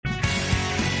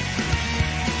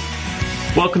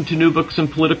Welcome to New Books in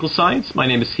Political Science. My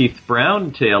name is Heath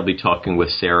Brown. Today I'll be talking with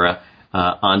Sarah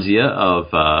Anzia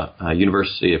of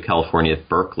University of California at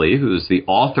Berkeley, who's the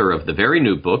author of the very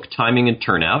new book, Timing and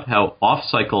Turnout, How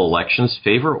Off-Cycle Elections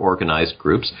Favor Organized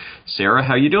Groups. Sarah,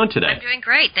 how are you doing today? I'm doing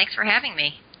great. Thanks for having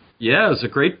me. Yeah, it's a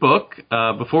great book.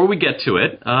 Before we get to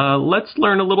it, let's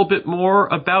learn a little bit more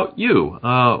about you.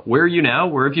 Where are you now?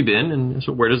 Where have you been? And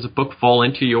so where does the book fall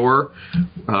into your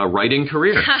writing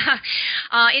career?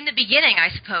 In the beginning, I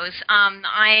suppose.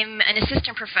 I'm an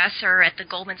assistant professor at the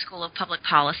Goldman School of Public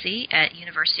Policy at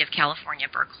University of California,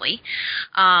 Berkeley.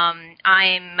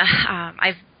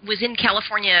 I was in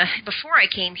California before I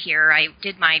came here. I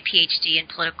did my PhD in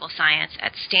political science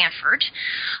at Stanford.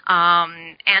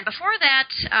 And before that,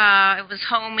 I was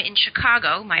home in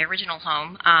Chicago, my original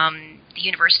home, the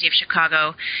University of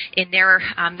Chicago, in their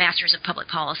Masters of Public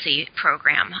Policy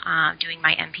program, doing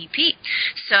my MPP.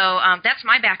 So that's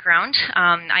my background.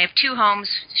 I have two homes,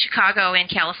 Chicago and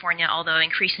California, although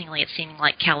increasingly it's seeming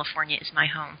like California is my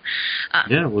home.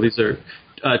 Yeah, well, these are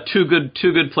two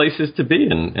good places to be,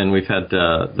 and we've had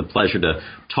the pleasure to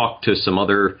talk to some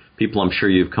other people I'm sure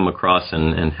you've come across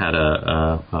and had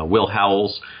a Will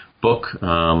Howell's book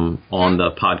on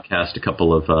the podcast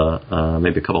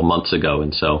maybe a couple of months ago,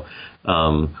 and so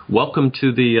welcome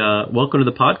to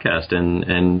the podcast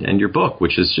and your book,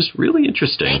 which is just really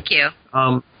interesting. Thank you.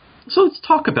 So let's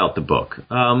talk about the book.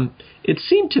 It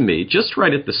seemed to me just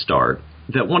right at the start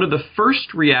that one of the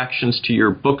first reactions to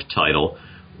your book title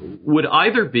would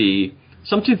either be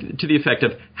something to the effect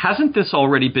of, hasn't this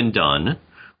already been done?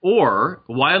 Or,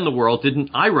 why in the world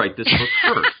didn't I write this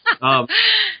book first?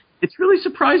 It's really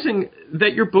surprising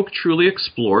that your book truly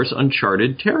explores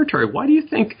uncharted territory. Why do you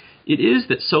think it is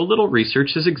that so little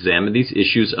research has examined these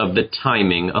issues of the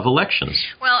timing of elections?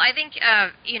 Well, I think,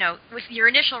 with your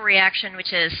initial reaction,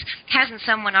 which is, hasn't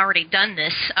someone already done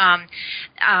this?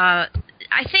 I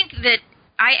think that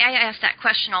I ask that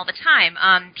question all the time.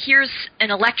 Here's an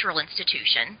electoral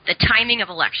institution, the timing of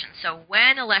elections. So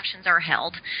when elections are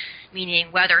held,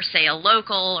 meaning whether, say, a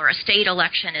local or a state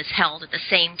election is held at the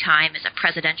same time as a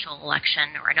presidential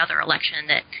election or another election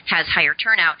that has higher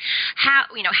turnout,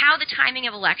 how the timing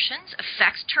of elections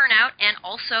affects turnout and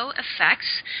also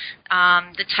affects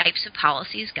the types of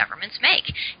policies governments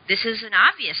make. This is an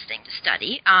obvious thing to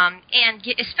study, and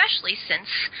especially since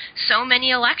so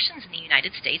many elections in the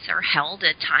United States are held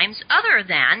at times other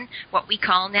than what we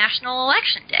call National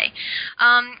Election Day.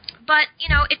 But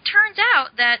it turns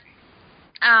out that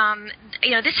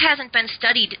this hasn't been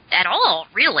studied at all,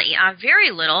 really,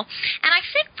 very little. And I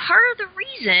think part of the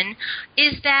reason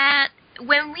is that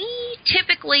when we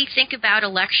typically think about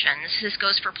elections, this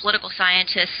goes for political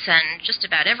scientists and just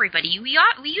about everybody, we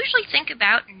usually think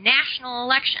about national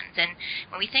elections. And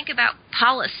when we think about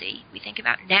policy, we think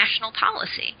about national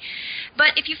policy.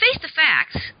 But if you face the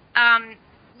facts,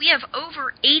 we have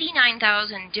over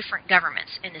 89,000 different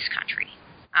governments in this country.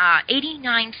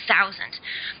 89,000.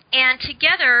 And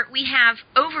together we have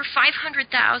over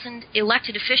 500,000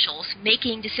 elected officials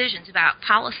making decisions about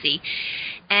policy.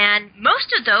 And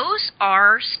most of those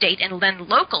are state and then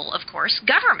local, of course,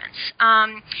 governments.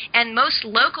 And most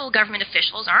local government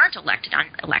officials aren't elected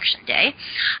on Election Day.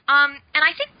 And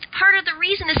I think part of the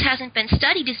reason this hasn't been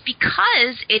studied is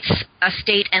because it's a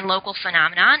state and local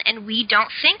phenomenon, and we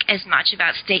don't think as much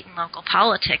about state and local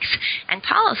politics and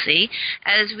policy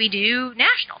as we do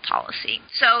national policy.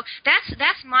 So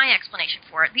that's my explanation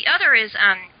for it. The other is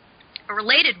a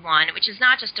related one, which is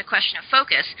not just a question of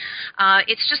focus.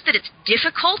 It's just that it's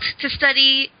difficult to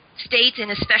study state and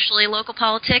especially local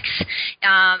politics.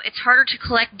 It's harder to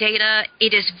collect data.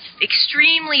 It is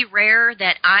extremely rare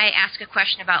that I ask a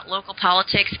question about local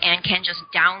politics and can just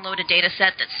download a data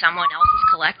set that someone else has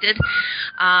collected.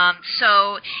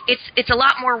 So it's a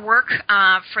lot more work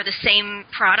for the same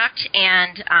product,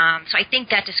 and so I think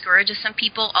that discourages some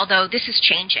people, although this is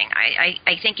changing.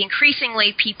 I think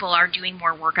increasingly people are doing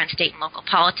more work on state and local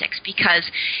politics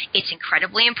because it's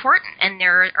incredibly important, and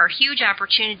there are huge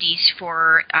opportunities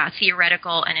for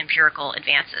theoretical and empirical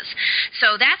advances.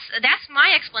 So that's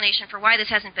my explanation for why this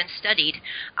hasn't been studied.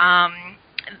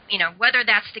 Whether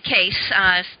that's the case,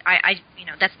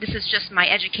 this is just my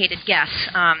educated guess.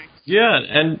 Yeah,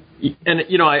 and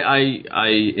I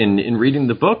in reading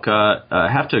the book,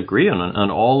 have to agree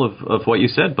on all of what you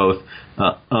said. Both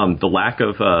the lack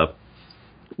of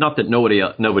not that nobody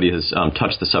has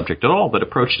touched the subject at all, but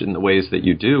approached it in the ways that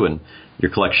you do, and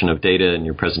your collection of data and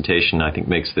your presentation, I think,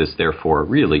 makes this, therefore, a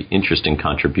really interesting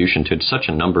contribution to such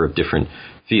a number of different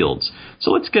fields.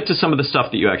 So let's get to some of the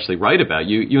stuff that you actually write about.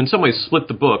 You in some ways split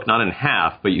the book, not in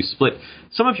half, but you split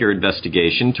some of your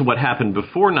investigation to what happened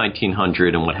before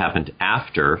 1900 and what happened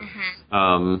after.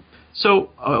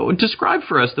 So describe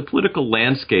for us the political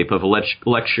landscape of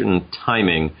election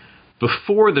timing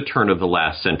before the turn of the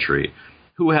last century.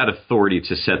 Who had authority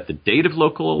to set the date of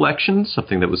local elections,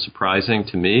 something that was surprising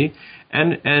to me,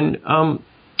 and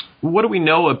what do we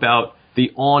know about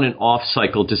the on and off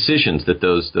cycle decisions that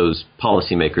those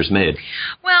policymakers made?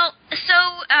 Well,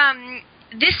 so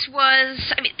this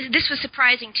was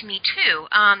surprising to me too,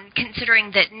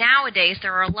 considering that nowadays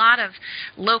there are a lot of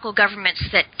local governments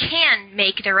that can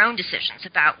make their own decisions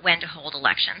about when to hold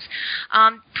elections.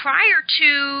 Prior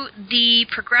to the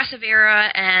Progressive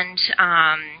era and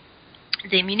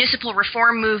the municipal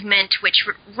reform movement, which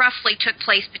roughly took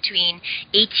place between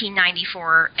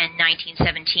 1894 and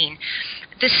 1917,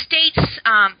 the states,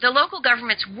 the local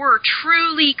governments were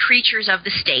truly creatures of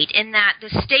the state in that the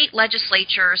state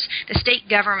legislatures, the state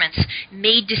governments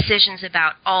made decisions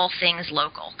about all things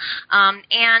local.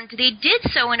 And they did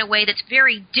so in a way that's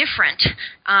very different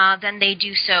than they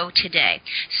do so today.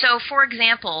 So, for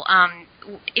example,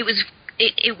 it was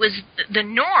the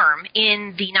norm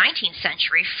in the 19th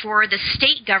century for the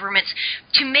state governments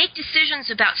to make decisions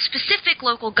about specific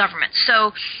local governments.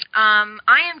 So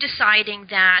I am deciding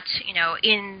that,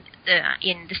 in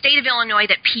the state of Illinois,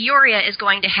 that Peoria is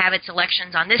going to have its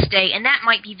elections on this day, and that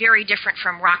might be very different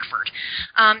from Rockford.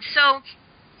 So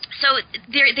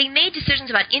they made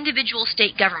decisions about individual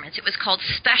state governments. It was called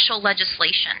special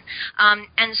legislation.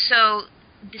 And so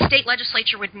the state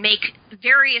legislature would make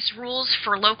various rules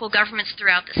for local governments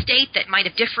throughout the state that might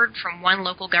have differed from one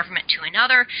local government to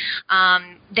another.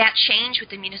 That changed with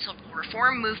the municipal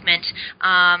reform movement.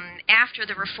 After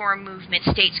the reform movement,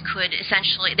 states could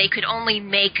only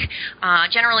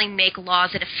generally make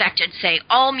laws that affected, say,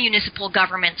 all municipal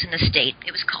governments in the state.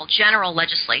 It was called general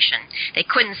legislation. They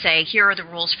couldn't say, here are the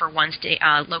rules for one state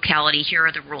locality, here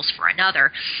are the rules for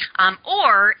another.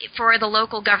 Or for the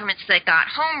local governments that got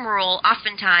home rule,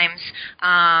 oftentimes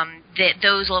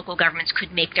those local governments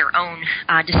could make their own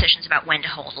decisions about when to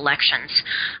hold elections.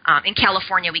 In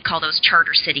California, we call those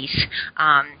charter cities.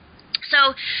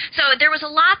 So there was a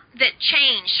lot that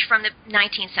changed from the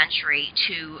 19th century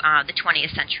to the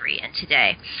 20th century and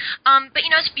today. But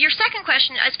your second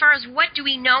question, as far as what do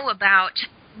we know about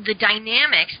the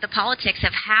dynamics, the politics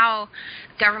of how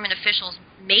government officials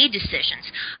made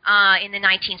decisions in the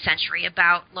 19th century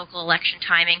about local election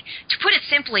timing, to put it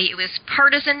simply, it was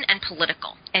partisan and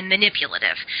political and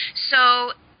manipulative.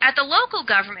 So at the local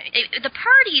government, the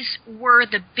parties were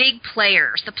the big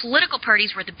players. The political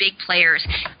parties were the big players,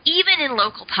 even in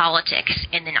local politics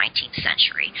in the 19th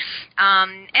century.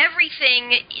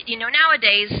 Everything,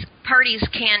 nowadays, parties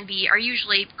are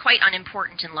usually quite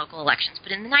unimportant in local elections.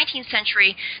 But in the 19th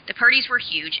century, the parties were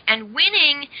huge, and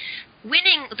winning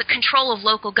the control of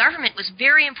local government was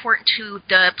very important to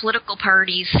the political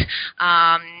parties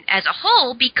as a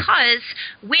whole, because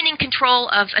winning control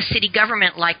of a city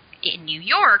government like in New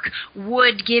York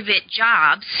would give it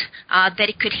jobs that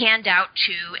it could hand out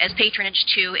as patronage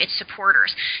to its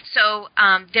supporters. So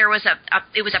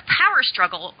it was a power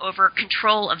struggle over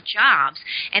control of jobs,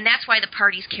 and that's why the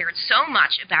parties cared so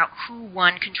much about who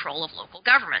won control of local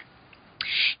government.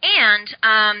 And,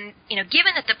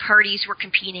 given that the parties were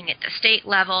competing at the state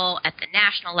level, at the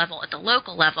national level, at the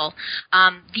local level,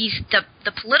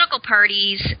 the political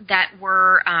parties that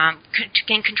were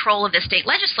in control of the state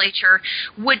legislature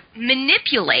would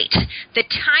manipulate the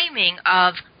timing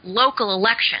of local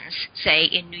elections, say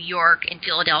in New York, in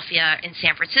Philadelphia, in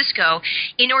San Francisco,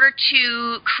 in order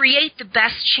to create the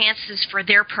best chances for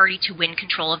their party to win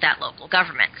control of that local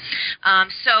government.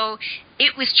 So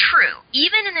it was true,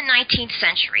 even in the 19th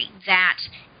century, that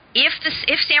if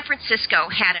San Francisco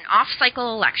had an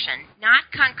off-cycle election,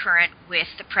 not concurrent with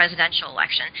the presidential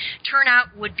election,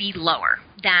 turnout would be lower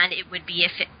than it would be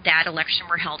if that election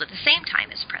were held at the same time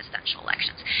as presidential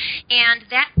elections. And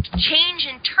that change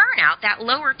in turnout, that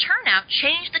lower turnout,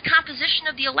 changed the composition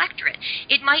of the electorate.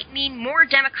 It might mean more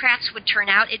Democrats would turn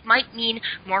out. It might mean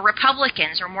more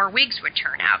Republicans or more Whigs would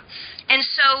turn out. And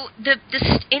so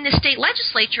in the state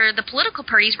legislature, the political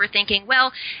parties were thinking,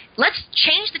 well, let's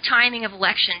change the timing of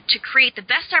election to create the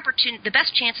best opportunity, the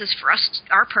best chances for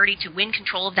our party to win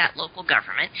control of that local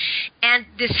government. And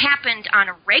this happened on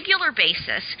a regular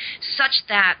basis, such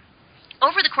that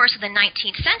over the course of the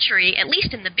 19th century, at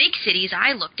least in the big cities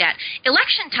I looked at,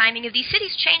 election timing of these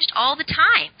cities changed all the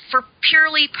time for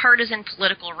purely partisan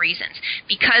political reasons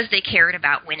because they cared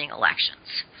about winning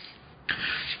elections.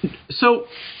 So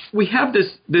we have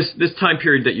this time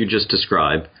period that you just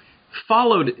described,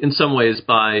 followed in some ways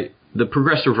by the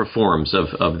progressive reforms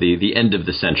of the end of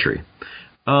the century.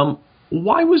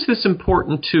 Why was this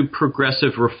important to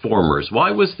progressive reformers?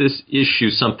 Why was this issue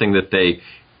something that they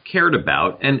cared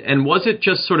about? And was it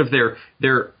just sort of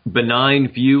their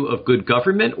benign view of good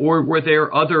government, or were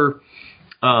there other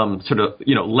sort of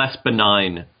less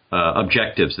benign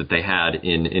objectives that they had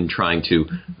in trying to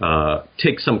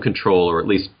take some control or at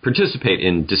least participate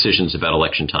in decisions about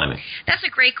election timing? That's a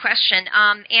great question.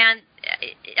 And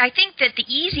I think that the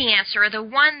easy answer, the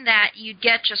one that you'd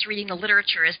get just reading the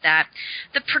literature, is that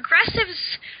the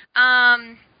progressives,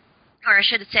 or I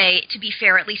should say, to be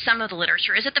fair, at least some of the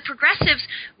literature, is that the progressives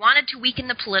wanted to weaken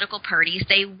the political parties.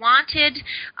 They wanted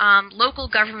local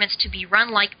governments to be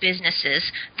run like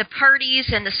businesses. The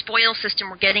parties and the spoil system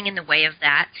were getting in the way of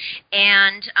that.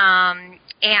 And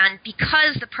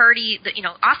because the party,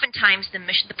 oftentimes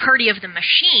the party of the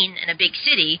machine in a big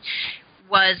city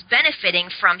was benefiting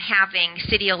from having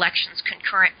city elections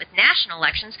concurrent with national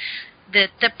elections,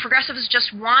 the progressives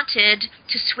just wanted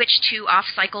to switch to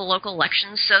off-cycle local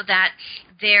elections so that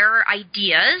their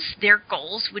ideas, their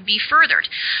goals would be furthered.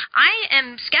 I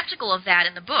am skeptical of that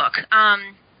in the book,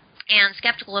 and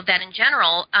skeptical of that in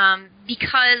general,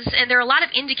 because, and there are a lot of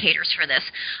indicators for this,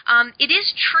 it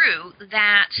is true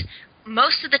that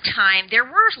most of the time there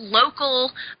were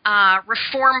local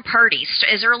reform parties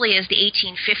as early as the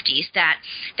 1850s that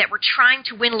were trying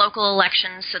to win local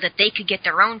elections so that they could get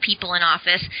their own people in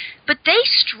office, but they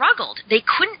struggled. They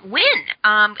couldn't win.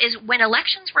 When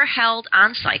elections were held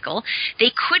on cycle,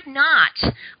 they could not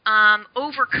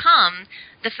overcome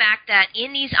the fact that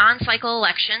in these on-cycle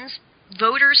elections,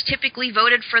 voters typically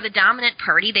voted for the dominant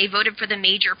party. They voted for the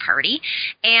major party.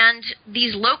 And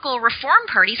these local reform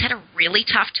parties had a really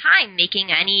tough time making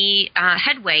any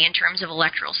headway in terms of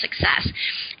electoral success.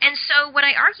 And so what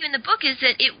I argue in the book is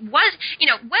that it was,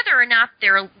 whether or not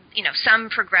there, some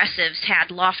progressives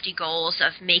had lofty goals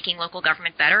of making local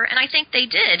government better, and I think they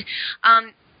did,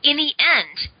 in the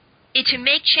end, to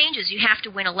make changes, you have to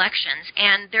win elections.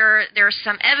 And there's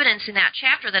some evidence in that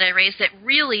chapter that I raised that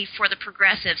really, for the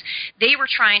progressives, they were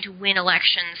trying to win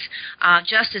elections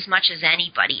just as much as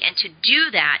anybody. And to do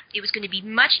that, it was going to be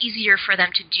much easier for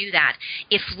them to do that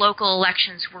if local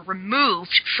elections were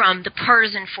removed from the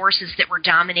partisan forces that were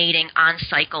dominating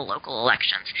on-cycle local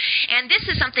elections. And this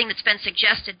is something that's been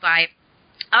suggested by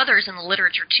others in the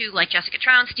literature too, like Jessica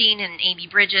Traunstein and Amy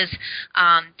Bridges,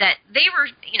 that they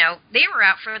were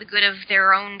out for the good of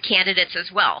their own candidates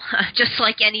as well, just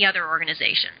like any other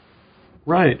organization.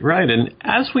 Right. And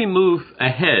as we move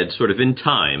ahead, sort of in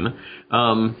time,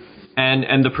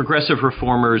 and the progressive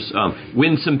reformers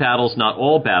win some battles, not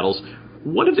all battles,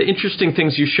 one of the interesting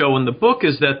things you show in the book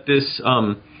is that this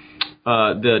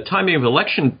the timing of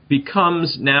election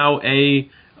becomes now a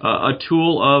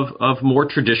tool of more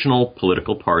traditional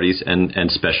political parties and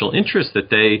special interests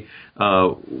that they,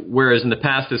 whereas in the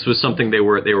past this was something they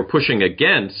were pushing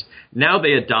against, now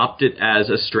they adopt it as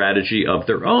a strategy of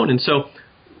their own. And so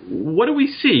what do we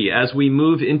see as we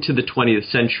move into the 20th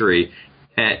century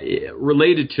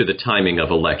related to the timing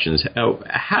of elections?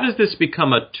 How does this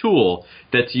become a tool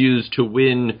that's used to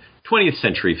win 20th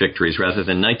century victories rather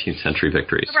than 19th century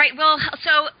victories? Right. Well,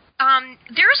 so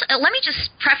let me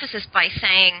just preface this by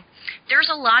saying there's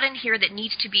a lot in here that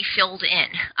needs to be filled in.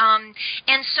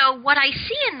 And so what I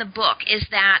see in the book is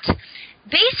that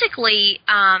basically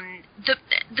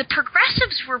the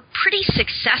progressives were pretty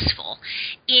successful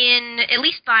in, at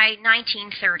least by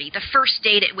 1930, the first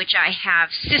date at which I have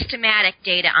systematic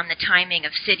data on the timing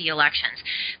of city elections.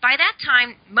 By that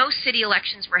time, most city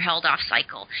elections were held off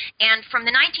cycle. And from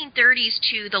the 1930s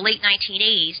to the late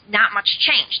 1980s, not much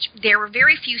changed. There were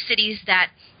very few cities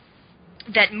that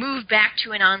moved back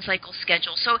to an on-cycle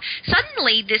schedule. So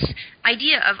suddenly this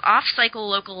idea of off-cycle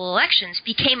local elections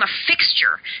became a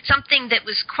fixture, something that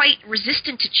was quite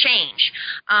resistant to change,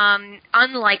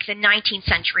 unlike the 19th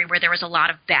century where there was a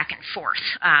lot of back and forth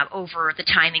over the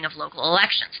timing of local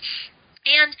elections.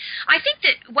 And I think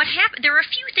that what happened, there were a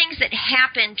few things that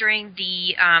happened during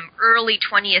the early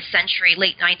 20th century,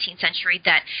 late 19th century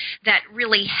that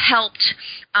really helped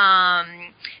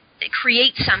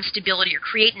create some stability or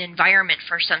create an environment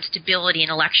for some stability in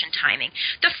election timing.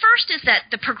 The first is that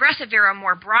the progressive era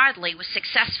more broadly was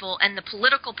successful, and the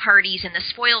political parties and the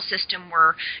spoils system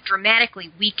were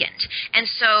dramatically weakened. And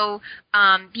so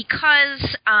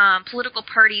because political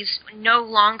parties no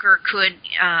longer could,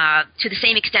 to the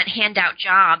same extent, hand out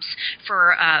jobs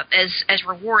for as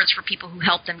rewards for people who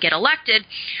helped them get elected,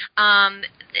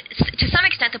 to some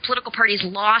extent, the political parties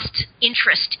lost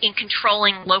interest in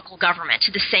controlling local government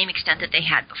to the same extent that they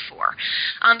had before.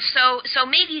 So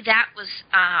maybe that was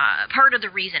part of the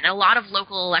reason. A lot of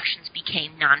local elections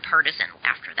became nonpartisan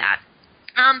after that.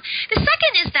 The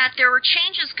second is that there were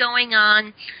changes going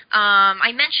on.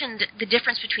 I mentioned the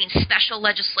difference between special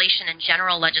legislation and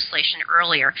general legislation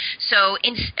earlier. So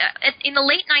in the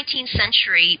late 19th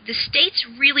century, the states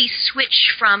really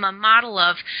switched from a model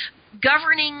of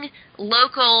governing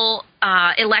local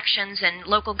elections and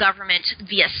local government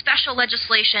via special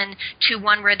legislation to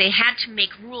one where they had to make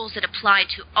rules that applied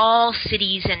to all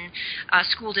cities and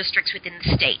school districts within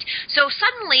the state. So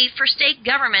suddenly, for state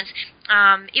governments,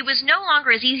 it was no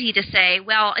longer as easy to say,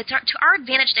 well, it's to our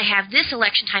advantage to have this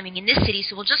election timing in this city,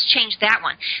 so we'll just change that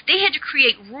one. They had to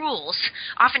create rules,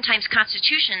 oftentimes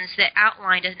constitutions, that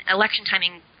outlined an election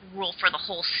timing rule for the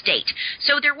whole state.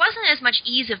 So there wasn't as much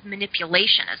ease of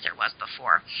manipulation as there was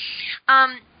before.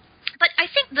 But I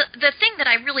think the thing that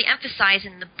I really emphasize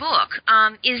in the book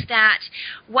is that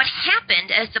what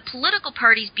happened as the political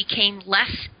parties became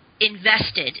less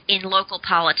invested in local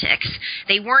politics,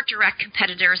 they weren't direct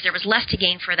competitors, there was less to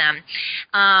gain for them.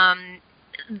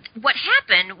 What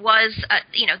happened was,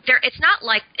 it's not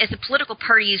like as the political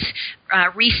parties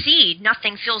recede,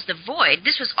 nothing fills the void.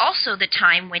 This was also the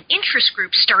time when interest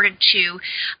groups started to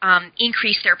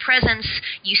increase their presence.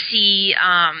 You see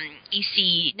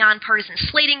nonpartisan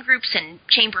slating groups and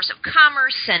chambers of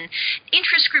commerce and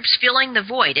interest groups filling the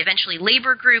void, eventually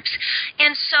labor groups.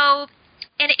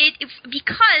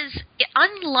 Because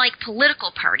unlike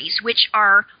political parties, which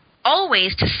are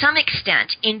always, to some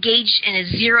extent, engaged in a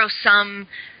zero-sum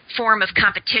form of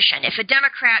competition. If a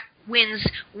Democrat wins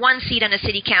one seat on a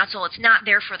city council, it's not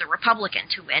there for the Republican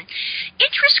to win.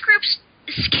 Interest groups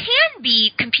can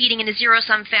be competing in a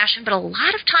zero-sum fashion, but a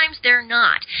lot of times they're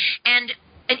not. And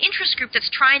an interest group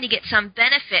that's trying to get some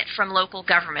benefit from local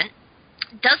government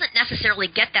doesn't necessarily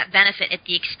get that benefit at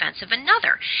the expense of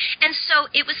another. And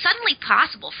so it was suddenly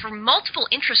possible for multiple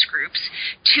interest groups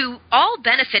to all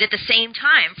benefit at the same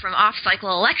time from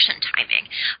off-cycle election timing.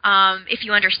 If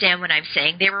you understand what I'm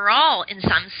saying, they were all, in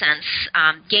some sense,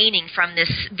 gaining from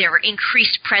their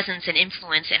increased presence and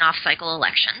influence in off-cycle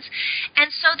elections.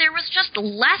 And so there was just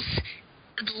less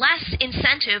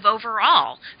incentive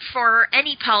overall for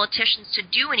any politicians to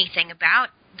do anything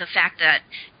about the fact that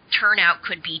turnout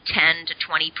could be 10 to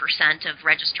 20% of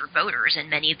registered voters in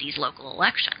many of these local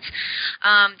elections.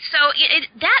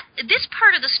 This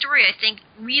part of the story, I think,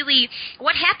 really,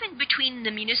 what happened between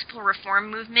the municipal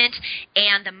reform movement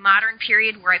and the modern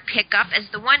period where I pick up as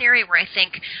the one area where I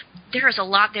think there is a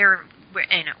lot there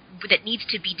that needs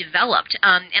to be developed.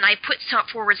 And I put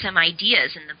forward some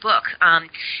ideas in the book.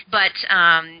 But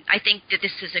I think that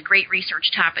this is a great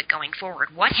research topic going forward.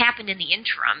 What happened in the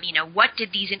interim? What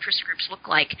did these interest groups look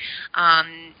like?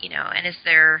 And is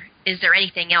there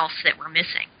anything else that we're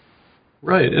missing?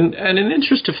 Right. And in the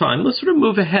interest of time, let's sort of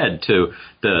move ahead to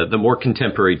the more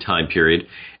contemporary time period.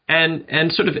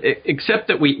 And sort of accept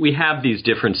that we have these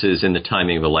differences in the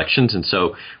timing of elections. And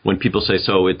so when people say,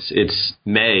 so it's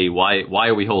May, why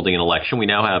are we holding an election? We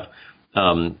now have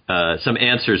some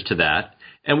answers to that.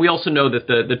 And we also know that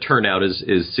the turnout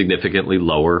is significantly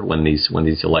lower when these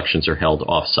elections are held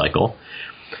off cycle.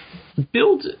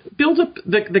 Build up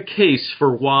the case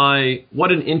for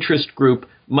what an interest group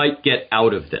might get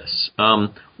out of this.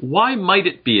 Why might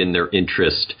it be in their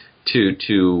interest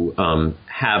to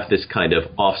have this kind of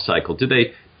off cycle?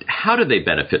 How do they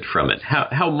benefit from it?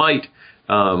 How might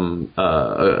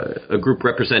a group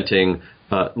representing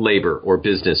labor or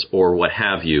business or what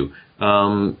have you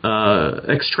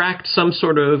extract some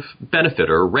sort of benefit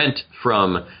or rent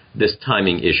from this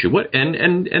timing issue?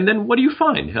 And then what do you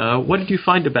find? What did you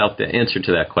find about the answer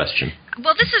to that question?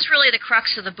 Well, this is really the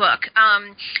crux of the book.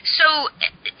 So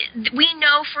we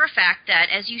know for a fact that,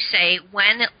 as you say,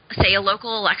 when, say, a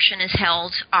local election is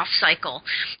held off-cycle,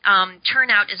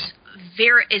 turnout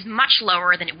is much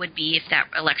lower than it would be if that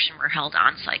election were held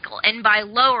on-cycle. And by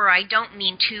lower, I don't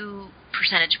mean 2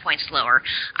 percentage points lower.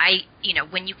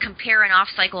 When you compare an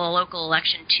off-cycle local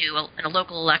election to a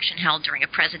local election held during a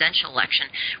presidential election,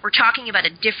 we're talking about a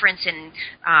difference in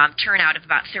turnout of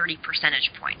about 30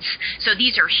 percentage points. So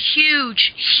these are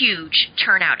huge, huge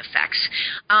turnout effects.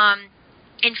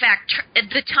 In fact,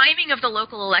 the timing of the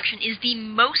local election is the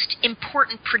most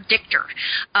important predictor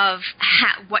of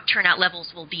what turnout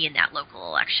levels will be in that local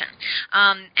election.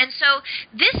 And so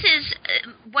this is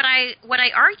what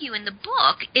I argue in the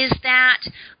book is that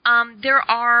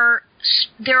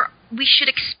we should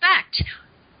expect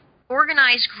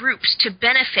organized groups to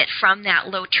benefit from that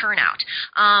low turnout.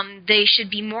 They should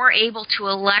be more able to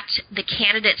elect the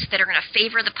candidates that are going to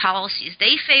favor the policies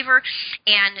they favor,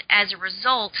 and as a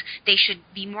result, they should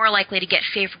be more likely to get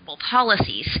favorable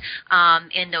policies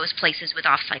in those places with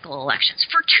off-cycle elections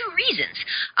for two reasons.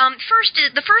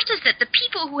 The first is that the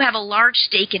people who have a large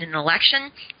stake in an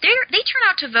election, they turn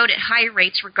out to vote at high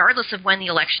rates regardless of when the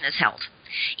election is held,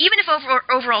 even if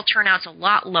overall turnout's a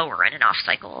lot lower in an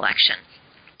off-cycle election.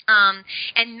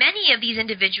 And many of these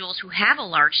individuals who have a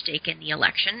large stake in the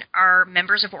election are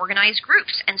members of organized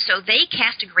groups, and so they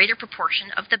cast a greater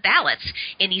proportion of the ballots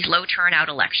in these low turnout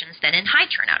elections than in high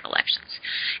turnout elections.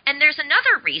 And there's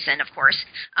another reason, of course.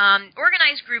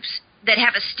 Organized groups that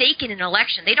have a stake in an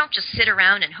election, they don't just sit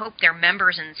around and hope their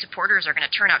members and supporters are going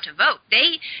to turn out to vote.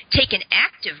 They take an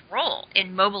active role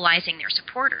in mobilizing their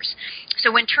supporters.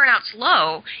 So when turnout's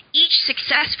low, each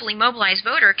successfully mobilized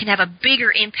voter can have a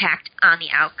bigger impact on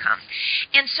the outcome.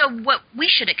 And so what we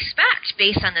should expect,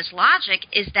 based on this logic,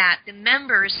 is that the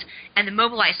members and the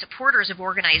mobilized supporters of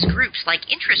organized groups,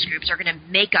 like interest groups, are going to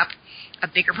make up a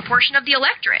bigger proportion of the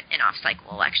electorate in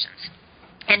off-cycle elections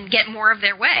and get more of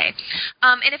their way.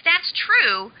 And if that's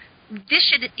true, this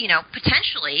should,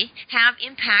 potentially have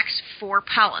impacts for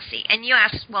policy. And you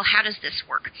ask, well, how does this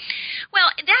work?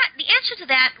 Well, the answer to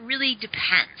that really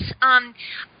depends.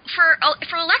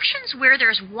 For elections where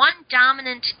there's one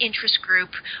dominant interest group,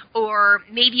 or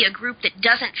maybe a group that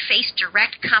doesn't face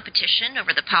direct competition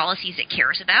over the policies it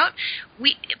cares about,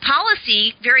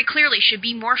 policy very clearly should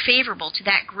be more favorable to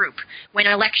that group when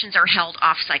elections are held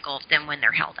off-cycle than when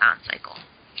they're held on-cycle.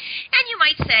 And you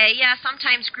might say, yeah,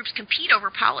 sometimes groups compete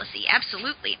over policy.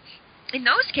 Absolutely. In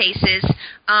those cases,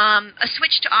 a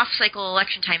switch to off-cycle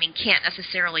election timing can't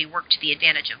necessarily work to the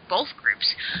advantage of both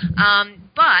groups.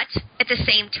 But at the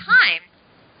same time,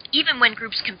 even when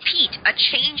groups compete, a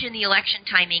change in the election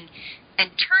timing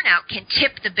and turnout can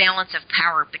tip the balance of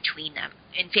power between them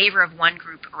in favor of one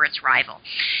group or its rival.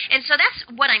 And so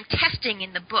that's what I'm testing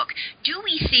in the book. Do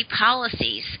we see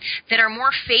policies that are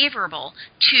more favorable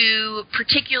to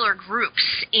particular groups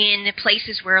in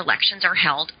places where elections are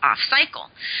held off-cycle?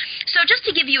 So just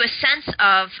to give you a sense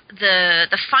of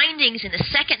the findings in the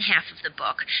second half of the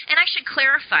book, and I should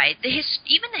clarify,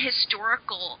 even the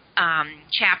historical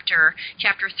chapter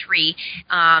 3,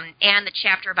 and the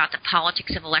chapter about the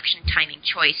politics of election timing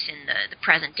choice in the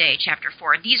present day, chapter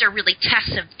 4, these are really tests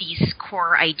of these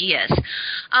core ideas.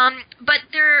 But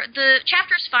the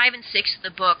chapters 5 and 6 of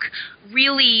the book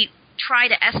really try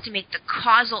to estimate the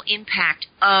causal impact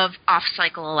of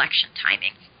off-cycle election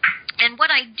timing. And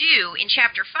what I do in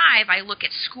Chapter 5, I look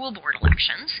at school board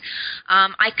elections.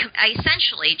 I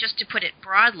essentially, just to put it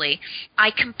broadly, I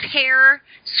compare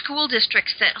school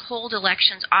districts that hold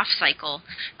elections off-cycle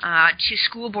to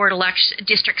school board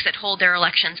districts that hold their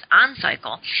elections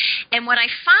on-cycle. And what I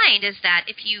find is that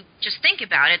if you just think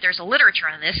about it, there's a literature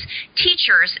on this,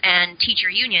 teachers and teacher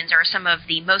unions are some of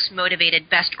the most motivated,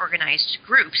 best organized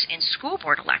groups in school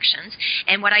board elections.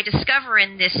 And what I discover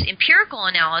in this empirical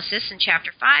analysis in Chapter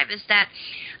 5 is that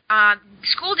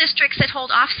school districts that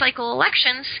hold off-cycle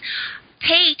elections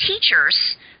pay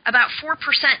teachers about 4%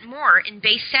 more in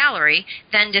base salary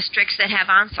than districts that have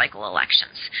on-cycle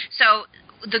elections. So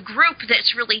the group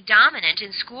that's really dominant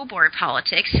in school board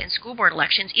politics and school board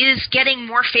elections is getting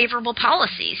more favorable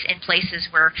policies in places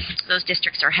where those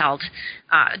districts are held,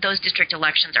 those district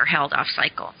elections are held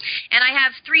off-cycle. And I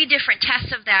have 3 different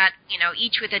tests of that,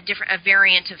 each with a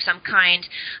variant of some kind.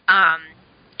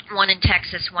 One in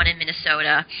Texas, one in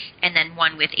Minnesota, and then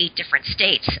one with 8 different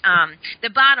states. The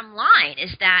bottom line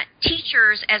is that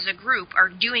teachers as a group are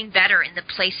doing better in the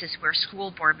places where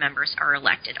school board members are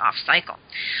elected off-cycle.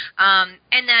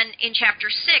 And then in Chapter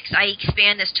 6, I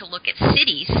expand this to look at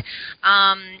cities.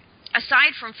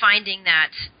 Aside from finding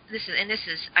that, this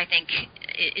is, I think,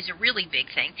 is a really big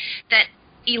thing, that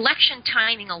election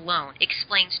timing alone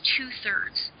explains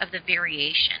 2/3 of the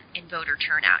variation in voter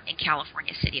turnout in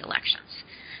California city elections.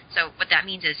 So what that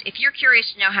means is if you're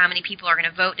curious to know how many people are going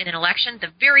to vote in an election,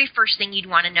 the very first thing you'd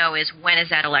want to know is when is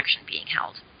that election being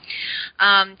held.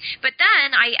 But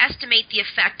then I estimate the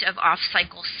effect of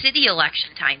off-cycle city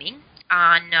election timing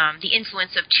on the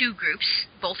influence of 2 groups,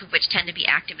 both of which tend to be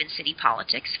active in city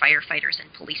politics, firefighters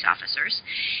and police officers.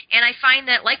 And I find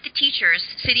that, like the teachers,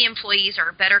 city employees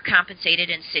are better compensated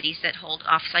in cities that hold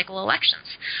off-cycle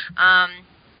elections.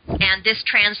 And this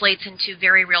translates into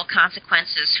very real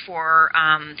consequences for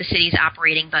the city's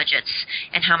operating budgets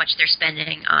and how much they're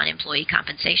spending on employee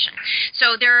compensation.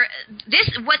 So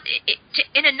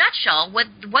in a nutshell,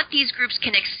 what these groups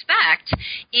can expect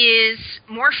is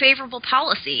more favorable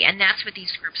policy, and that's what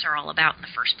these groups are all about in the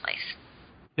first place.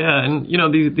 Yeah, and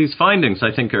these findings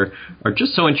I think are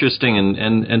just so interesting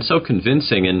and so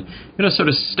convincing. And sort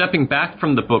of stepping back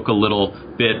from the book a little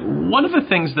bit, one of the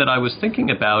things that I was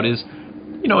thinking about is,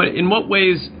 in what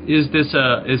ways is this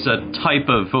a type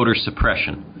of voter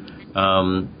suppression?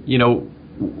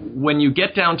 When you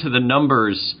get down to the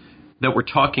numbers that we're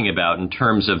talking about in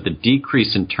terms of the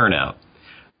decrease in turnout,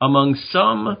 among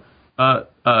some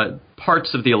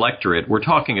parts of the electorate, we're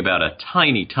talking about a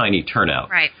tiny, tiny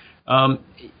turnout. Right.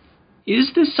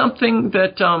 Is this something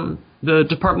that the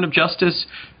Department of Justice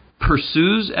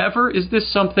pursues ever? Is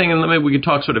this something, and maybe we could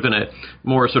talk sort of in a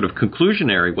more sort of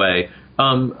conclusionary way,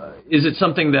 is it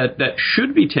something that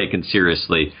should be taken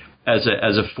seriously as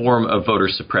a form of voter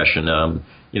suppression,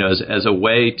 as a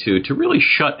way to really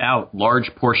shut out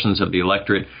large portions of the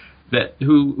electorate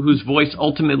whose voice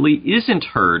ultimately isn't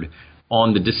heard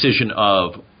on the decision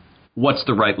of what's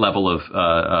the right level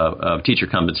of teacher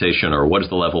compensation, or what is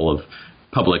the level of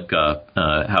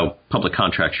how public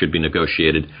contracts should be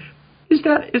negotiated? Is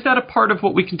that a part of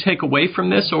what we can take away from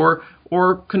this, or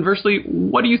conversely,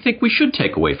 what do you think we should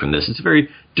take away from this? It's a very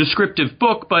descriptive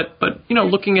book, but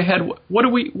looking ahead, what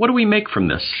do we make from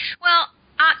this? Well,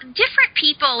 different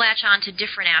people latch on to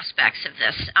different aspects of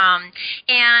this,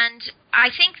 and I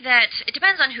think that it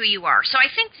depends on who you are. So I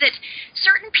think that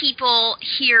certain people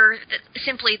hear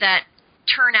simply that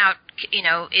turnout,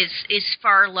 is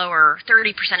far lower,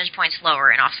 30 percentage points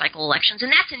lower in off-cycle elections,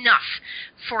 and that's enough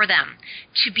for them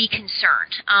to be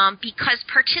concerned, because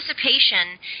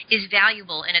participation is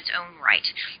valuable in its own right.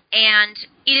 And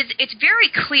it's very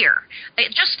clear,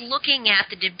 just looking at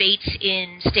the debates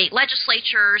in state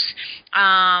legislatures,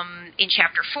 in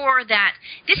Chapter 4, that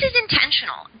this is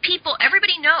intentional.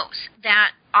 Everybody knows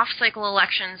that off-cycle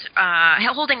elections,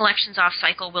 holding elections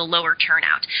off-cycle will lower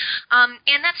turnout.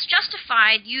 And that's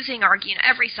justified using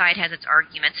every side has its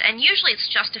arguments, and usually it's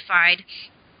justified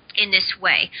in this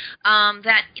way,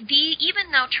 that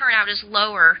even though turnout is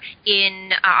lower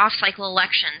in off-cycle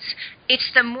elections,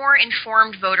 it's the more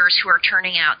informed voters who are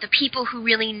turning out, the people who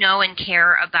really know and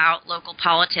care about local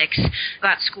politics,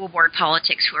 about school board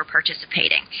politics, who are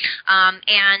participating.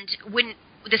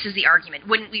 This is the argument.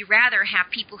 Wouldn't we rather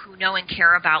have people who know and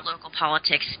care about local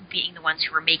politics being the ones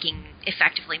who are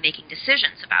effectively making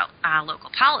decisions about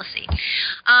local policy?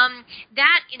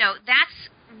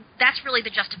 That's really the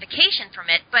justification from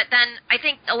it. But then I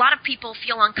think a lot of people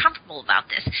feel uncomfortable about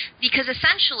this, because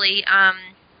essentially,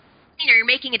 you're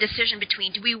making a decision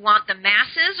between, do we want the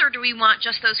masses or do we want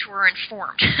just those who are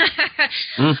informed?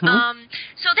 Mm-hmm.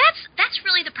 So that's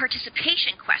really the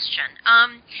participation question.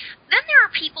 Then there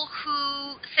are people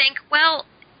who think, well,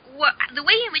 the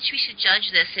way in which we should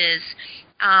judge this is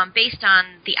based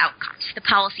on the outcomes, the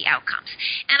policy outcomes.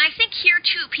 And I think here,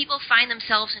 too, people find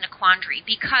themselves in a quandary,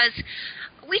 because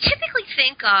we typically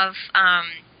think of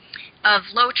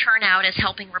low turnout as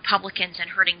helping Republicans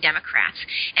and hurting Democrats.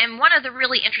 And one of the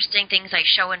really interesting things I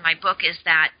show in my book is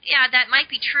that, that might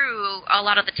be true a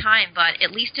lot of the time, but at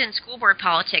least in school board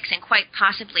politics and quite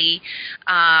possibly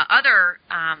other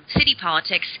city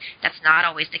politics, that's not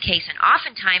always the case. And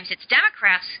oftentimes it's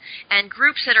Democrats and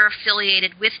groups that are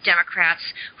affiliated with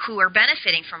Democrats who are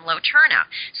benefiting from low turnout.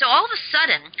 So all of a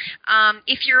sudden,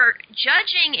 if you're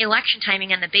judging election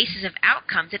timing on the basis of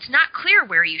outcomes, it's not clear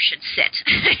where you should sit.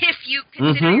 If you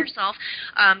consider yourself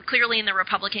clearly in the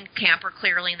Republican camp or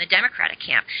clearly in the Democratic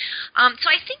camp. So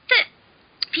I think that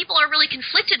people are really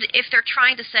conflicted if they're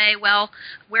trying to say, well,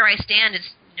 where I stand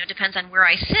is depends on where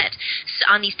I sit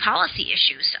on these policy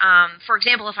issues. For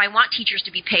example, if I want teachers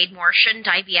to be paid more, shouldn't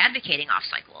I be advocating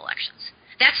off-cycle elections?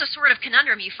 That's a sort of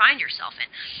conundrum you find yourself in.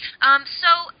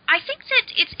 So I think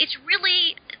that it's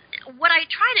really what I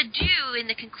try to do in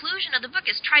the conclusion of the book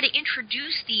is try to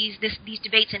introduce these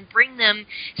debates and bring them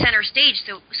center stage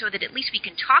so that at least we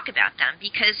can talk about them,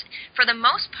 because for the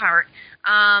most part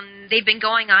they've been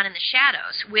going on in the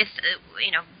shadows with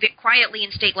quietly in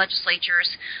state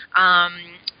legislatures,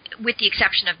 with the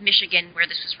exception of Michigan, where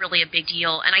this was really a big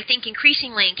deal. And I think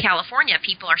increasingly in California,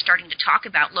 people are starting to talk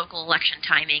about local election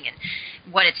timing and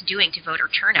what it's doing to voter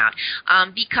turnout,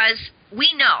 because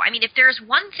we know, if there's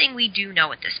one thing we do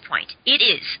know at this point, it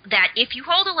is that if you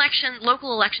hold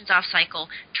local elections off cycle,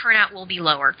 turnout will be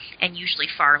lower, and usually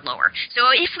far lower.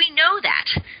 So if we know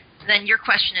that, then your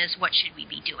question is, what should we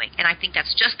be doing? And I think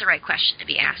that's just the right question to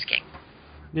be asking.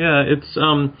 Yeah, it's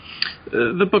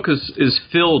the book is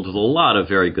filled with a lot of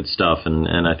very good stuff,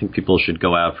 and I think people should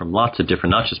go out from lots of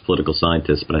different, not just political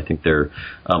scientists, but I think there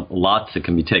are lots that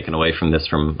can be taken away from this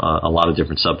from a lot of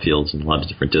different subfields and a lot of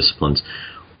different disciplines.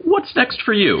 What's next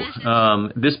for you?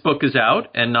 This book is out,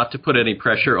 and not to put any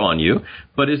pressure on you,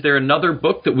 but is there another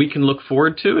book that we can look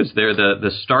forward to? Is there the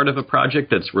start of a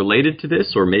project that's related to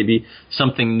this, or maybe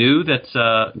something new that's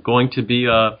going to be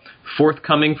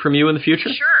forthcoming from you in the future?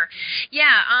 Sure.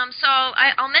 Yeah, so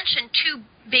I'll mention two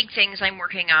big things I'm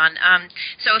working on.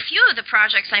 So a few of the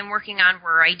projects I'm working on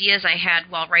were ideas I had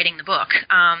while writing the book,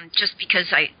 just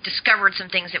because I discovered some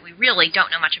things that we really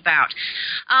don't know much about.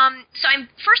 So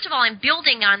first of all, I'm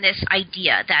building on this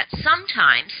idea that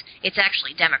sometimes it's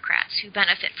actually Democrats who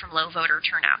benefit from low voter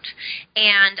turnout.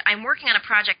 And I'm working on a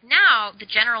project now that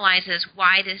generalizes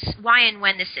why and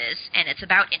when this is, and it's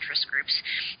about interest groups,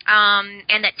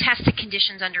 and that tests the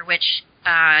conditions under which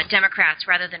Democrats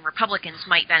rather than Republicans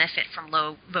might benefit from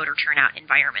low voter turnout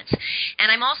environments.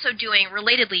 And I'm also doing,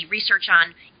 relatedly, research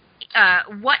on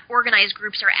what organized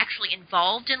groups are actually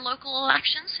involved in local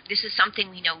elections. This is something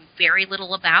we know very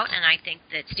little about, and I think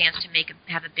that stands to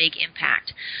have a big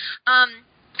impact.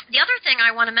 The other thing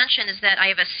I want to mention is that I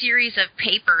have a series of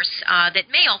papers that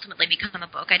may ultimately become a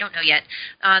book, I don't know yet,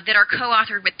 that are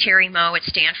co-authored with Terry Moe at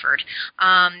Stanford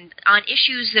on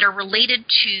issues that are related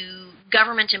to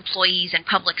government employees and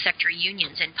public sector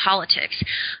unions in politics.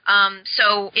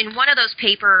 So in one of those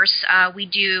papers, we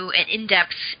do an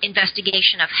in-depth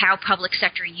investigation of how public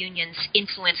sector unions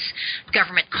influence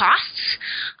government costs.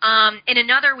 In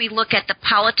another, we look at the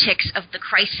politics of the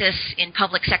crisis in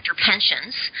public sector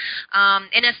pensions.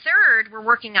 In a third, we're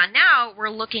working on now, we're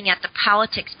looking at the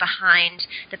politics behind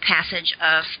the passage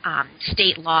of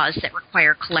state laws that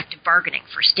require collective bargaining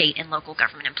for state and local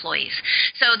government employees.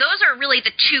 So those are really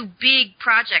the two big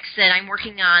projects that I'm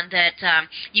working on that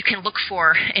you can look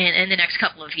for in the next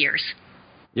couple of years.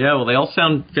 Yeah, well, they all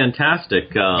sound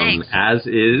fantastic, as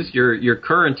is your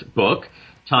current book,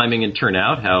 Timing and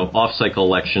Turnout, How Off-Cycle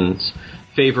Elections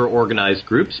Favor Organized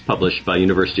Groups, published by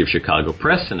University of Chicago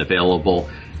Press and available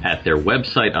at their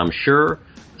website, I'm sure.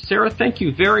 Sarah, thank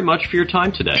you very much for your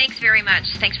time today. Thanks very much.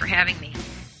 Thanks for having me.